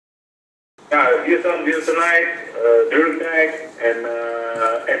Use tonight, drill tag, and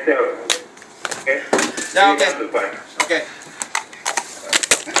SL. Okay? Yeah, okay. Okay.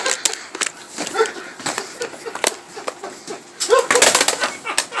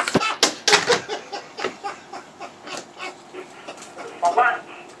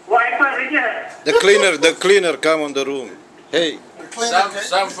 What happened, The cleaner come on the room. Hey.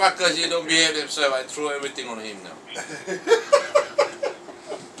 Some fuckers, you don't behave themselves. I throw everything on him now.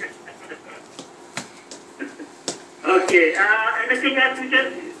 Okay, anything else,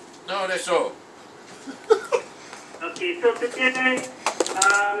 Richard? No, that's all. Okay, so today,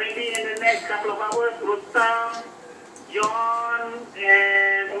 maybe in the next couple of hours, Rustam, John,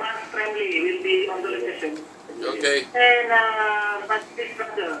 and Mark Tremblay will be on the location. Okay. And my big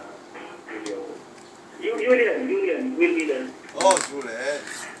brother, Julian will be there. Oh, Julian.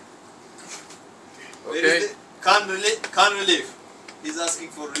 Okay. Can't relief. He's asking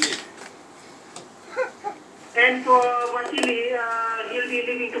for relief. And for Vasily, he'll be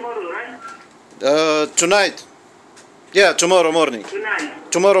leaving tomorrow, right? Tonight. Yeah, tomorrow morning. Tonight.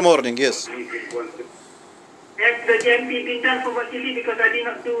 Tomorrow morning, yes. Has the JMP been done for Vasily? Because I did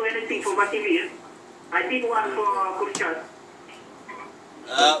not do anything for Vasily. I did one for Kurshad.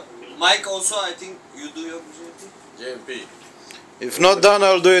 Mike also, I think you do your JMP. If not done,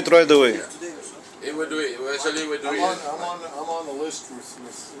 I'll do it right away. today also. He will do it. Wesley will do I'm it. on the list with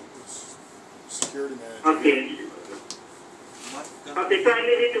security manager. Okay. Okay, so I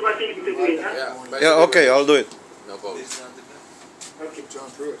leave it to Vasily to do it, huh? Yeah. Yeah, okay, I'll do it. No problem. Okay. John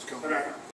Pruitt's coming. All right.